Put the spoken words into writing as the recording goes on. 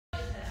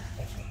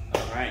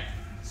All right.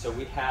 So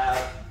we have,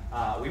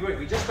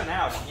 we just went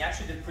out and he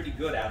actually did pretty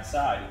good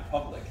outside in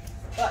public.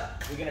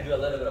 But we're gonna do a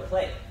little bit of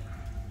play.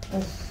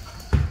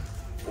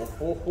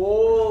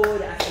 Oh,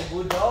 that's a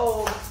good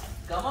dog.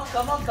 Come on,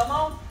 come on, come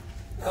on.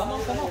 Come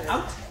on, come on.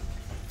 Out.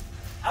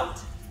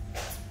 Out.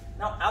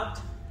 No, out.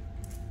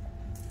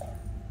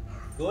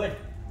 Good.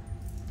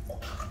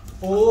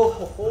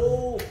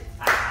 Oh.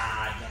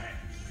 Ah, damn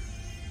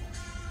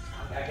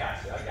it. I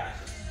got you, I got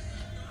you.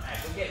 All right,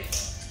 go get it.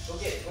 Go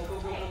get it. Go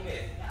get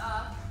it.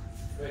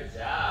 Good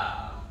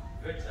job.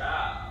 Good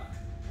job.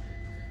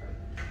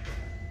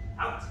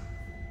 Out.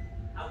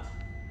 Out.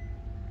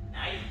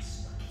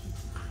 Nice.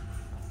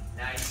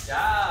 Nice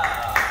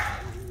job.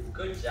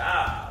 Good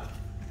job.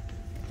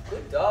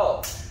 Good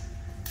dog.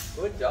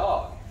 Good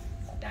dog.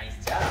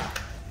 Nice job.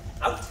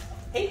 Out.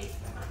 Hey.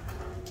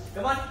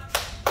 Come on.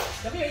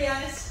 Come here,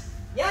 Giannis.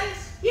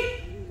 Giannis, here.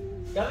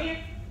 Come here.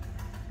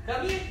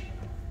 Come here.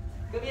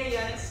 Come here,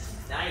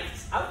 Giannis.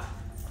 Nice. Out.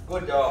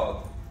 Good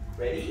dog.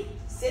 Ready?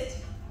 Sit.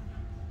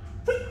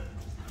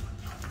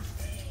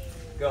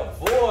 Good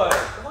boy.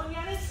 Come on,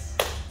 Giannis.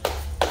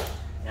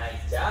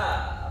 Nice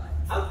job.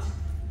 Out.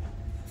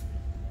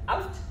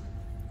 Out.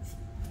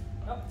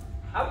 No.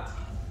 Out.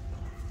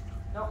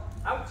 No.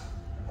 Out.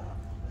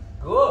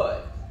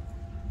 Good.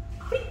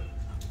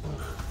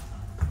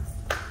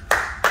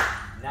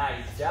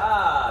 Nice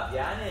job,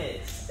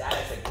 Giannis. That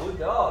is a good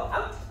dog.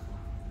 Out.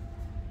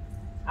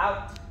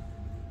 Out.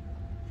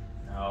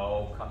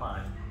 No, come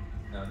on.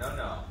 No, no,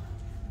 no.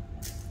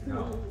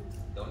 No,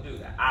 don't do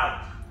that.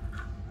 Out.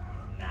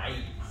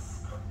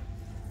 Nice.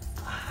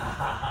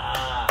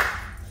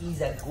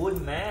 He's a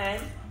good man.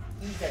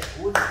 He's a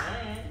good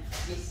man.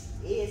 Yes,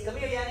 he is. Come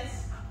here,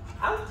 Giannis.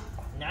 Out.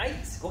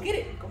 Nice. Go get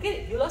it. Go get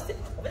it. You lost it.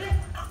 Over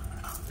there.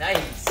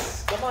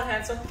 Nice. Come on,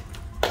 handsome.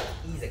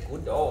 He's a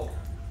good dog.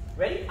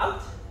 Ready?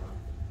 Out.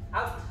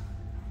 Out.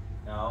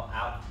 No,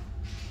 out.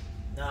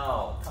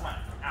 No. Come on.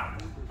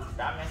 Out.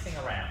 Stop messing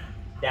around.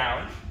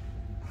 Down.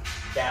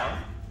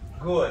 Down.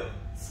 Good.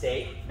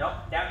 Stay. No.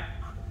 Down.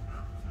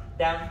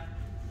 Down.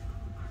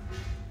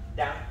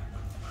 Down.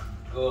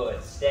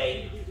 Good.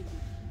 Stay.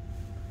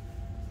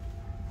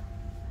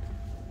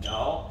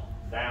 No.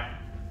 Down.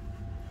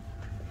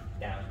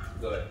 Down.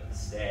 Good.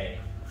 Stay.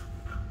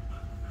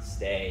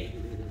 Stay.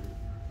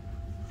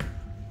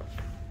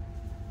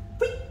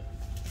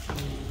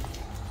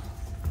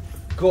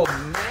 Good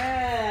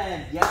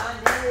man,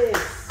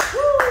 Giannis.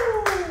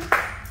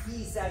 Woo!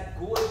 He's a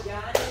good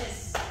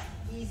Giannis.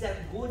 He's a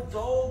good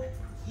dog.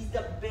 He's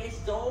the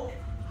best dog.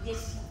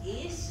 Yes,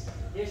 he is.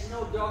 There's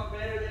no dog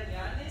better than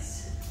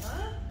Giannis.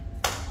 Huh?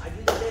 Are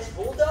you the best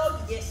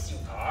bulldog? Yes, you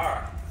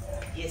are.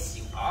 Yes,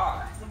 you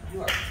are.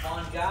 You're a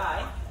fun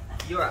guy.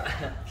 You're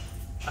a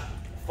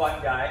fun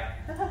guy.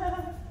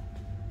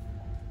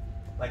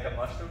 Like a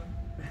mushroom?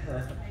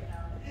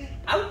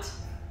 Out.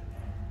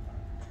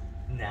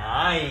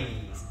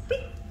 Nice.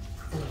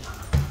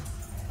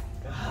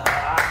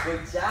 Ah,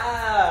 good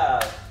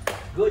job.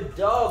 Good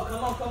dog.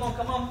 Come on, come on,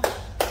 come on.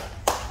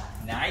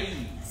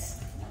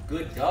 Nice.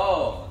 Good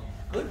dog.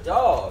 Good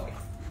dog.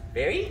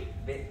 Very.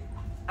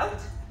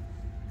 Out.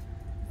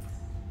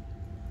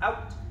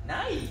 Out.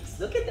 Nice.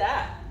 Look at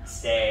that.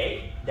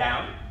 Stay.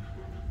 Down.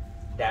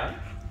 Down.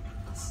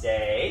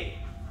 Stay.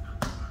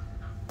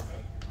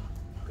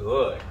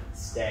 Good.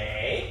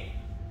 Stay.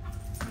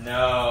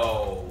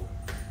 No.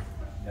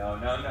 No,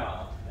 no,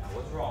 no. That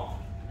was wrong.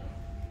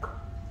 Come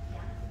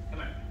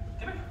here.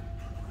 Come here.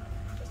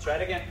 Let's try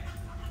it again.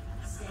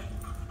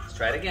 Let's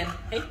try it again.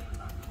 Hey.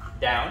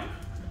 Down.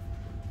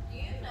 Do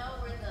you know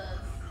where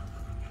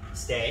the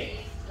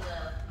Stay. to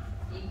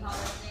the e-collar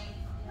thing?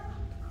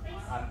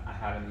 I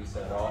haven't used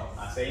it at all.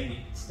 I say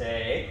Amy.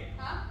 Stay.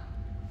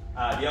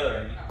 Huh? The other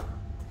Amy.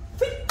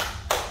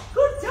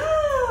 Good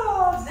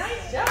job!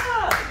 Nice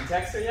job! Did you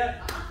text her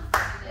yet? I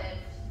did.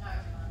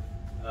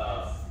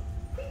 No,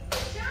 Good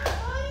job,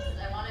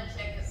 buddy. I want to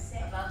check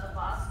about the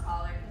boss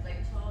collar because I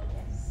told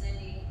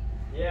Cindy.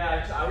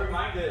 Yeah, I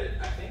reminded,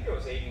 I think it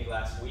was Amy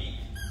last week,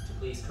 to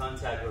please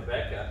contact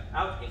Rebecca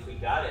out if we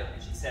got it.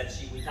 And she said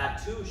we had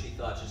two, she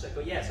thought. She's like,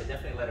 oh yeah, so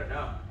definitely let her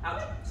know.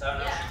 Out. So I don't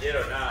know if she did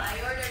or not. I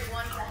ordered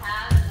one to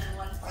have and then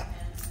one for him.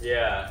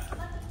 Yeah.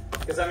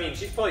 Because I mean,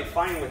 she's probably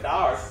fine with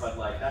ours, but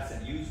like that's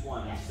a used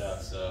one and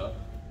stuff, so.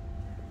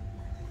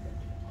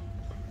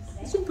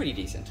 He's doing pretty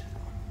decent.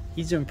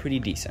 He's doing pretty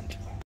decent.